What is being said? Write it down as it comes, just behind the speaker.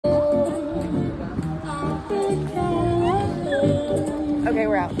Okay,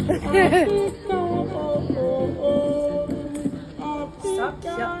 we're out. Stop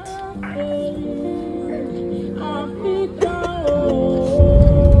yacht.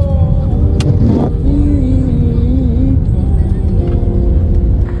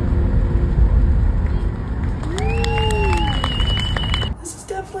 This is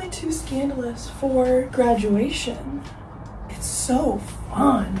definitely too scandalous for graduation. It's so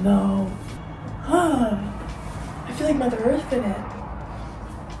fun though. I feel like Mother Earth in it.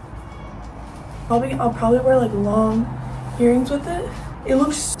 I'll probably wear like long earrings with it. It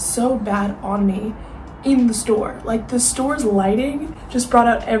looks so bad on me in the store. Like the store's lighting just brought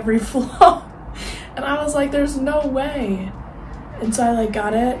out every flaw. And I was like, there's no way. And so I like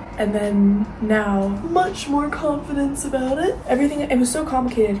got it, and then now much more confidence about it. Everything, it was so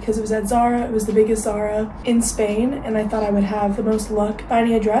complicated because it was at Zara. It was the biggest Zara in Spain, and I thought I would have the most luck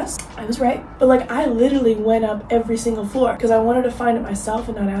finding a dress. I was right. But like I literally went up every single floor because I wanted to find it myself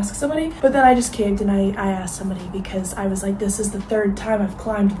and not ask somebody. But then I just caved and I asked somebody because I was like, this is the third time I've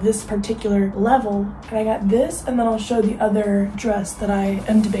climbed this particular level, and I got this, and then I'll show the other dress that I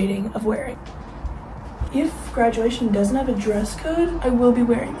am debating of wearing. If graduation doesn't have a dress code, I will be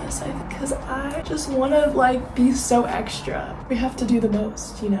wearing this, I think, because I just want to like be so extra. We have to do the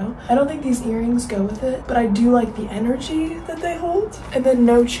most, you know? I don't think these earrings go with it, but I do like the energy that they hold. And then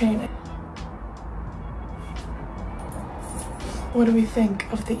no chain. What do we think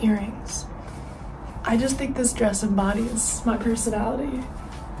of the earrings? I just think this dress embodies my personality.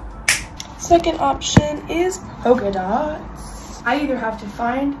 Second option is polka dots. I either have to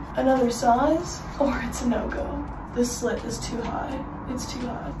find another size or it's a no-go. This slit is too high. It's too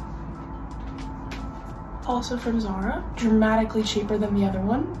high. Also from Zara, dramatically cheaper than the other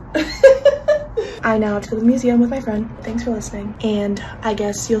one. I now have to go to the museum with my friend. Thanks for listening. And I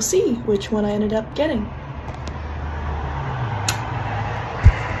guess you'll see which one I ended up getting.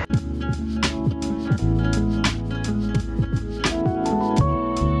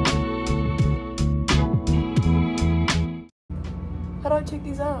 How do I take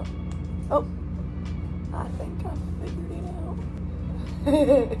these out? Oh, I think I figured it out.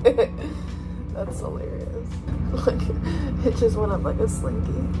 That's hilarious. Like, it just went up like a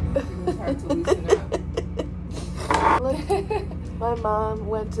slinky. My mom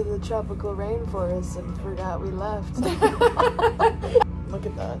went to the tropical rainforest and forgot we left. Look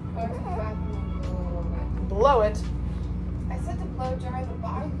at that. Blow it. I said to blow dry the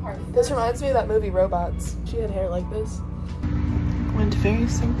bottom part first. This reminds me of that movie Robots. She had hair like this. Went very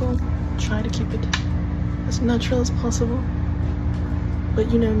simple. Try to keep it as natural as possible.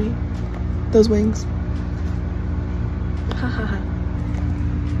 But you know me. Those wings. Ha ha ha.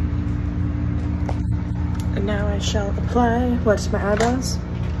 And now I shall apply what's my eyebrows.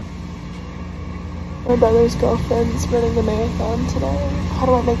 My brother's girlfriend's running the marathon today. How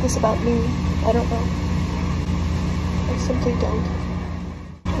do I make this about me? I don't know. I simply don't.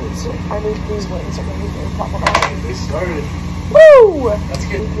 I need these wings are gonna be very problematic. We started. Woo! That's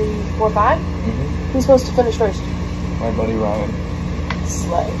good. 3, 4, 5? Who's supposed to finish first? My buddy Ryan.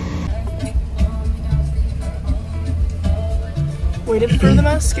 Slay. Waited for the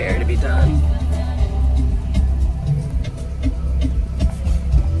mascara to be done.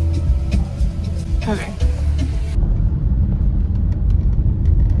 Okay.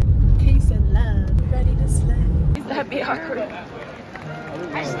 Case of love, ready to slay. That'd be awkward.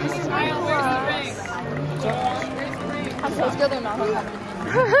 This is my ring. I'm so scared they're not homecoming.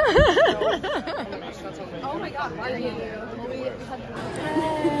 Oh my god, why are you?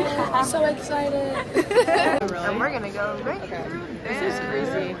 I'm so excited. And we're gonna go right through. This is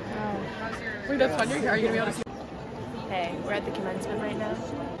crazy. Wait, that's fun. Are you gonna be able to see? Hey, we're at the commencement right now.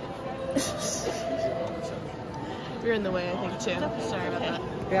 You're in the way, I think, too. Sorry about that.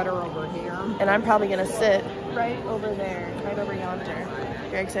 Better over here. And I'm probably gonna sit right over there, right over yonder.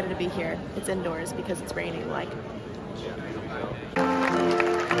 Very excited to be here. It's indoors because it's raining, like.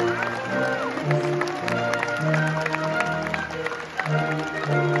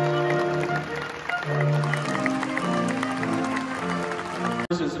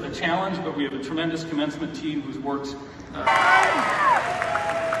 This is a challenge, but we have a tremendous commencement team whose works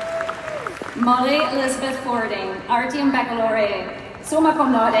Molly Elizabeth Fording, Artium Baccalaureate, summa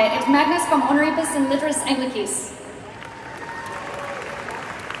cum laude, et magnus cum honoribus in litteris Anglicis.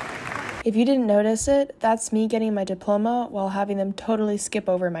 If you didn't notice it, that's me getting my diploma while having them totally skip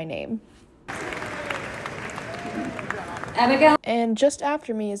over my name. Abigail And just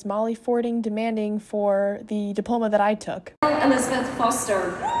after me is Molly Fording demanding for the diploma that I took. Elizabeth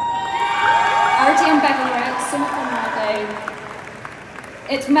Foster, Artium Baccalaureate, summa cum laude,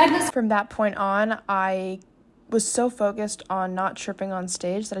 et magnus. From that point on, I was so focused on not tripping on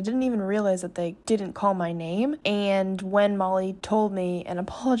stage that I didn't even realize that they didn't call my name. And when Molly told me and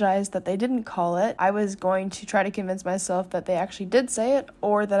apologized that they didn't call it, I was going to try to convince myself that they actually did say it,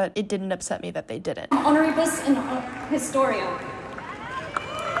 or that it didn't upset me that they didn't. Honoribus in Historia.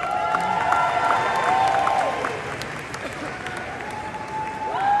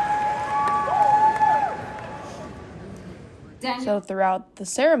 So throughout the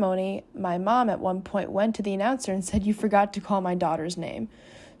ceremony, my mom at one point went to the announcer and said, "You forgot to call my daughter's name."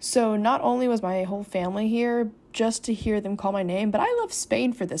 So not only was my whole family here just to hear them call my name, but I love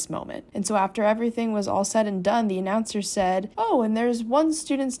Spain for this moment. And so after everything was all said and done, the announcer said, "Oh, and there's one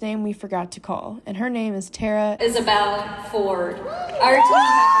student's name we forgot to call, and her name is Tara Isabel Ford. Our team.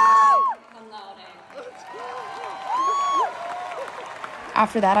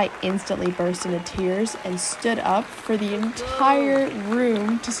 After that, I instantly burst into tears and stood up for the entire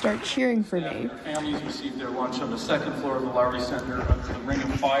room to start cheering for me. Their families received their lunch on the second floor of the Lowry Center under the Ring of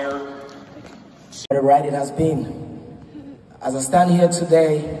Fire. What a ride it has been. As I stand here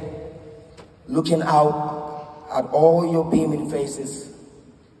today, looking out at all your beaming faces,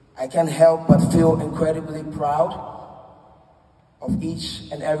 I can't help but feel incredibly proud of each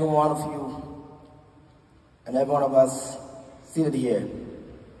and every one of you and every one of us seated here.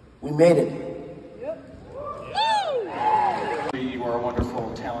 We made it. You are a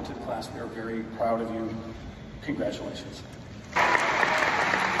wonderful, talented class. We are very proud of you. Congratulations.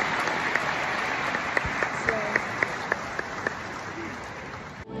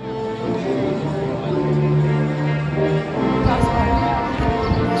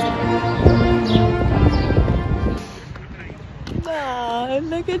 Ah,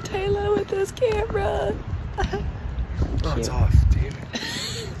 look at Taylor with this camera. Oh, it's off, dude.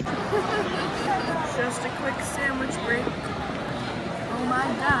 Just a quick sandwich break. Oh my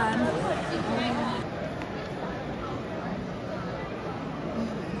God.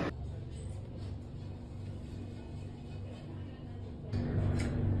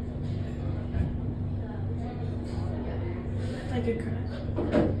 I could cry.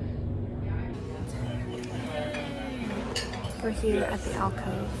 We're here at the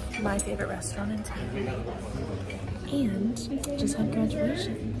Alcove, my favorite restaurant in town. And just had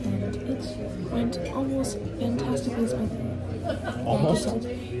graduation, and it went almost fantastically smoothly. Almost?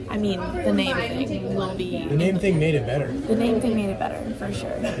 I mean, the name thing will be... The name thing made it better. The name thing made it better, for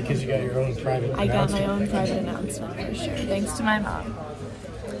sure. Because you got your own private I got my announcement. own private announcement, for sure, thanks to my mom.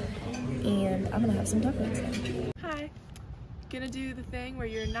 And I'm gonna have some dumplings now. Hi. Gonna do the thing where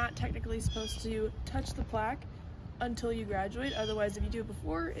you're not technically supposed to touch the plaque until you graduate. Otherwise, if you do it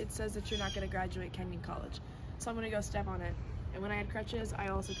before, it says that you're not gonna graduate Kenyon College. So I'm gonna go step on it. And when I had crutches, I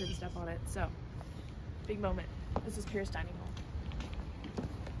also couldn't step on it. So, big moment. This is Pierce Dining Hall.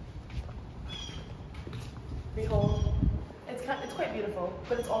 Behold, it's quite beautiful,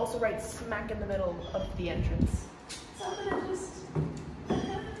 but it's also right smack in the middle of the entrance. So I'm gonna just,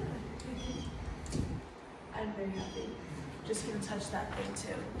 I'm very happy. Just gonna touch that thing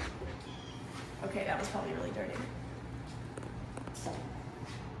too. Okay, that was probably really dirty.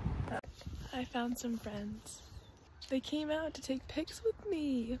 I found some friends. They came out to take pics with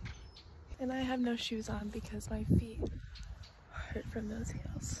me. And I have no shoes on because my feet hurt from those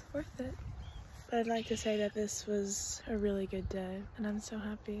heels. Worth it. But I'd like to say that this was a really good day, and I'm so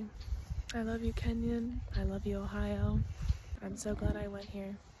happy. I love you, Kenyon. I love you, Ohio. I'm so glad I went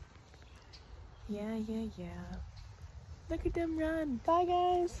here. Yeah. Look at them run. Bye,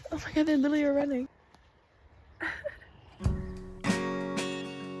 guys. Oh my God, they literally are running.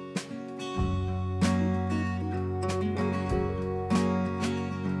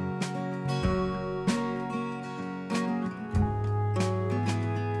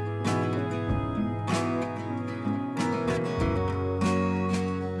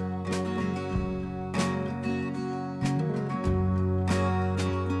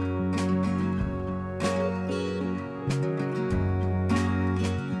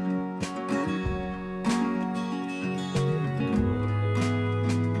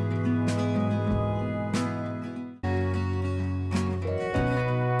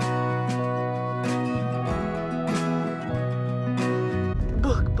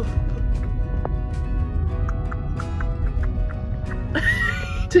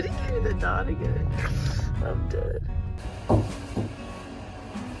 Did he give me the nod again? I'm dead. I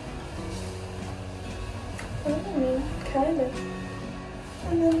mean, kind of.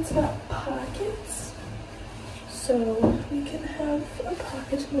 And then it's got pockets. So we can have a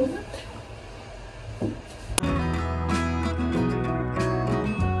pocket moment.